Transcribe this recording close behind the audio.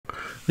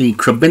The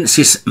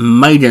Kribenis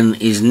Maiden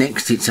is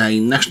next. It's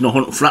a National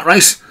Hunt flat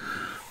race.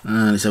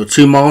 It's over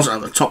 2 miles at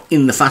the top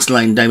in the fast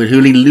lane. David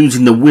Hooley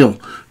losing the will.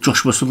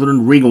 Joshua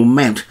Sutherland, Regal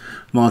Mount.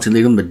 Martin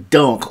Leadham, the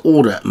Dark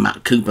Order,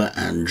 Matt Cooper,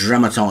 and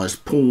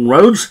Dramatised Paul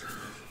Rhodes.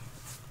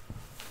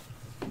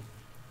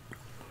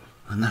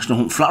 A National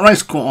Hunt flat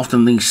race, quite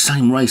often the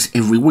same race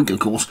every week, of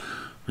course,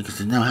 because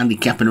there's no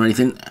handicapping or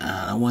anything.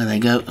 Away they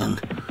go, and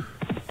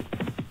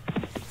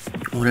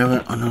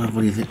whatever. I know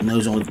everybody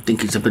knows I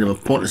think it's a bit of a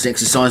pointless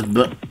exercise,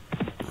 but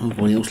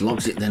everybody else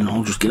likes it, then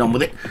I'll just get on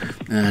with it.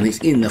 And it's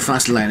in the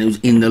fast lane, who's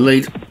in the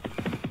lead.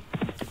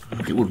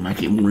 It would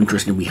make it more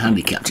interesting if we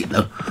handicapped it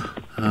though.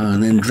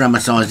 And then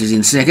Dramatised is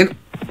in second,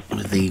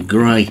 with the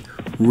grey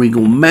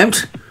Regal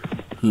Mount,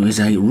 who is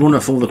a runner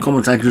for the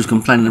commentator who's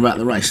complaining about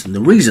the race. And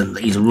the reason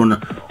that he's a runner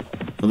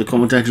for the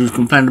commentator who's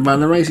complaining about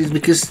the race is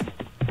because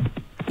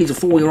he's a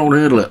 4-year-old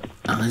hurdler.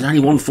 And there's only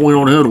one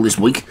 4-year-old hurdle this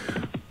week,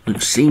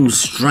 which seems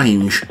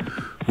strange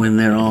when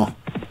there are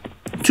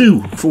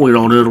 2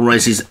 4-year-old hurdle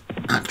races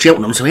at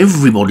Cheltenham, so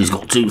everybody's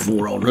got 2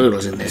 4-year-old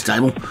hurdlers in this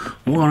table.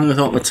 Why on earth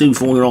aren't the 2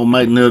 4-year-old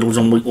maiden hurdles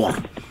on week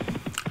 1?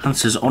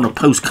 Answers on a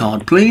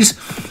postcard, please.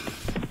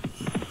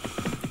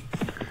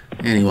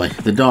 Anyway,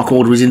 the Dark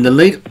Order is in the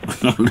lead,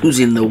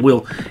 losing the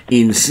will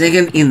in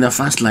second. In the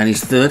fast lane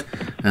is third,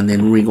 and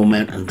then Regal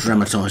Mount and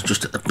Dramatised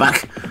just at the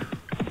back.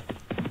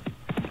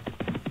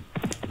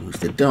 It's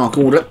the Dark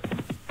Order.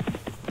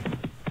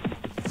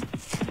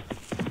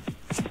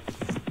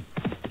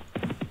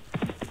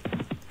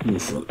 In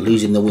front,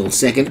 losing the will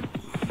second.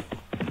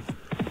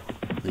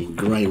 The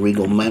grey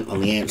Regal Mount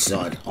on the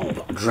outside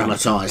of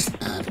Dramatised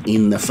and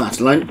in the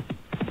fast lane.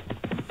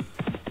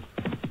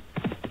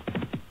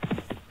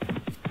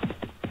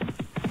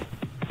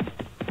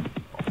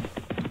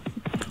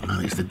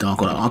 And it's the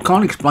Dark Order. I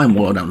can't explain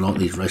why I don't like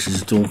these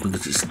races at all,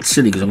 because it's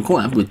silly, because I'm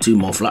quite happy with 2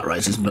 more flat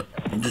races, but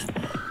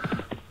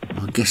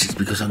I guess it's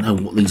because I know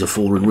what these are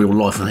for in real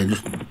life and they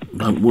just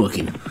don't work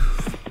in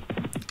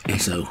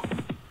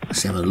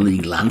SO7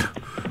 league land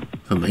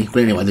for me.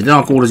 But anyway, the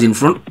Dark Order's in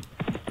front.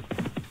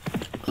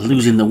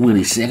 Losing the will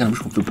is second. I'm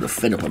just going to put a bit of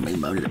fed up on me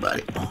moaning about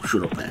it. Oh,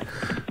 shut up there.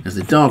 There's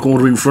the Dark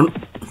Order in front.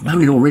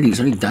 Moaning already, it's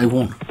only day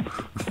 1.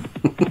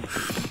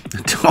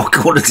 The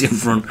Dark Order's in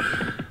front.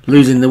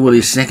 Losing the will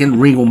is second.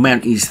 Regal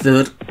Mount is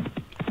third.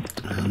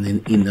 And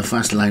then in the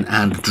fast lane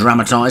and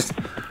Dramatised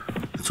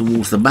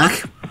towards the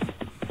back.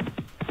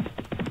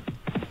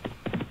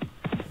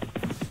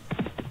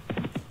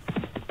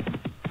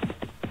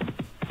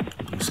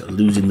 So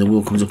losing the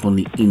will comes up on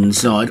the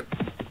inside.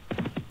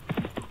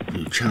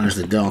 Challenge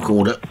the Dark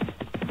Order.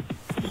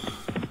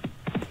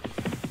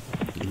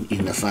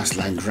 In the fast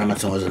lane,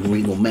 Dramatised and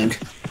Regal Mount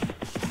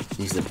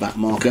is the back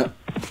marker.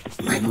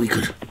 Maybe we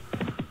could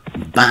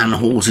ban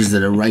horses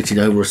that are rated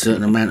over a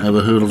certain amount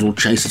over hurdles or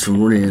chases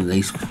from running in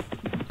these.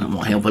 That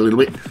might help a little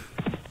bit.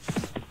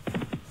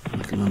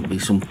 There might be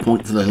some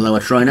point for the lower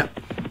trainer.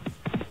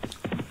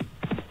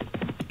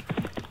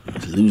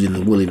 It's losing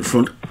the will in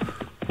front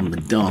on the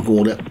Dark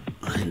Order,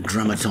 and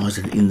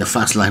Dramatised in the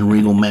fast lane,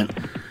 Regal Mount,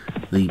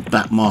 the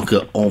back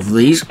marker of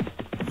these.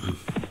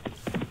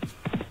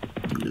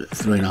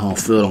 3.5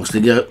 furlongs to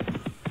go.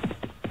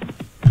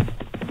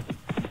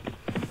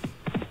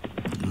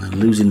 And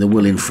losing the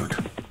will in front.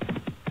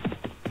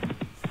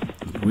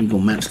 Regal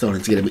Mount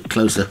starting to get a bit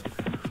closer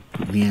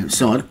on the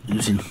outside,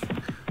 using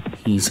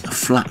his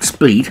flat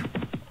speed,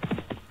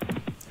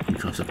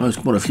 which I suppose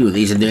quite a few of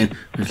these are doing.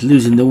 It's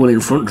losing the will in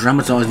front,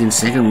 Dramatised in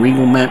second.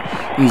 Regal Mount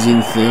is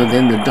in third,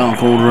 then the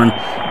Dark Order and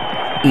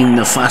in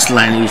the fast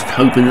lane. He's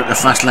hoping that the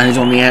fast lane is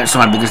on the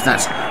outside because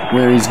that's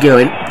where he's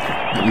going.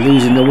 But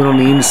losing the will on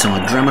the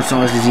inside.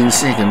 Dramatised is in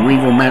second.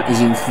 Regal Mount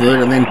is in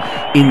third, and then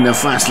in the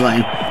fast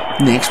lane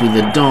next with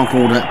the Dark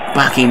Order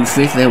back in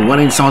fifth. They're well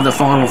inside the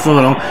final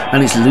furlong,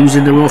 and it's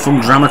losing the will from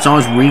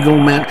Dramatised, Regal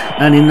Mount,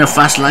 and in the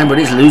fast lane, but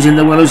it's losing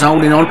the will who's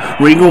holding on.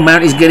 Regal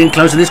Mount is getting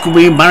closer. This could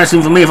be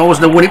embarrassing for me if I was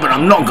to win it, but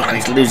I'm not going.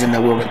 It's losing the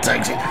will that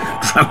takes it.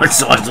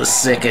 Dramatised was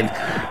second,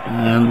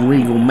 and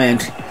Regal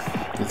Mount,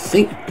 I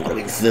think, got to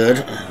be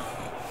third.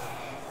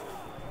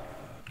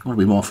 Got to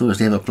be my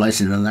first ever place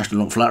in a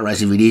National Hunt flat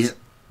race if it is.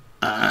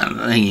 And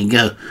there you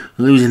go.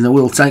 Losing the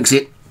will takes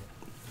it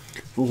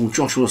for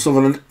Joshua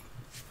Sutherland.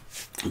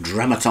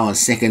 Dramatised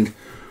second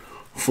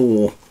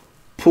for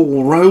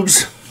Paul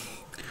Rhodes.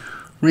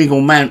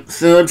 Regal Mount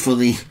third for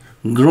the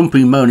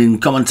grumpy moaning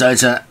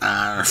commentator,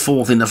 and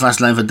fourth in the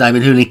fast lane for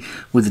David Hooley,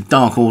 with the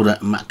Dark Order,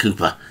 Matt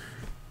Cooper,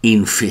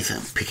 in fifth,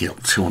 and picking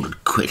up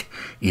 200 quid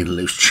in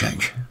loose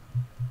change.